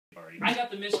party. I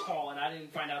got the missed call, and I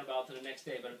didn't find out about it the next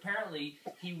day. But apparently,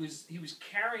 he was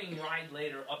carrying Ride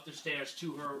later up the stairs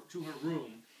to her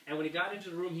room. And when he got into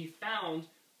the room, he found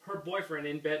her boyfriend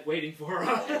in bed waiting for her.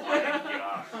 Oh my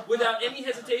God. Without any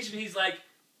hesitation, he's like,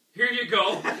 "Here you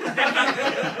go."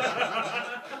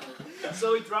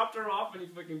 So he dropped her off, and he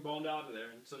fucking boned out of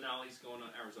there. And so now he's going to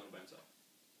Arizona by himself.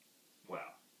 Wow.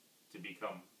 To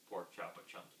become Pork Choppa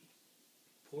Chunky.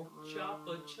 Pork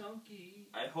Choppa Chunky.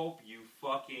 I hope you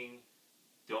fucking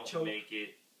don't Choke. make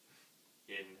it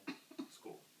in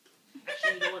school.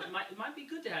 Actually, you know what? It might be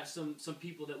good to have some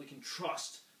people that we can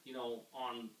trust, you know,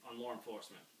 on law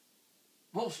enforcement.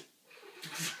 Bullshit.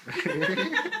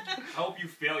 I hope you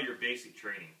fail your basic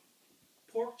training.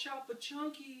 Pork Choppa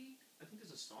Chunky. I think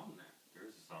there's a song there. There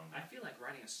is a song I there. feel like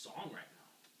writing a song right now.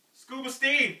 Scuba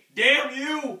Steve! Damn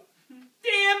you!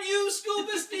 Damn you,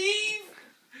 Scuba Steve!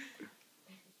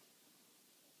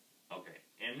 Okay,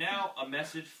 and now a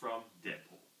message from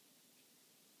Deadpool.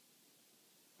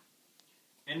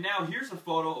 And now here's a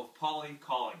photo of Polly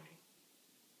calling me.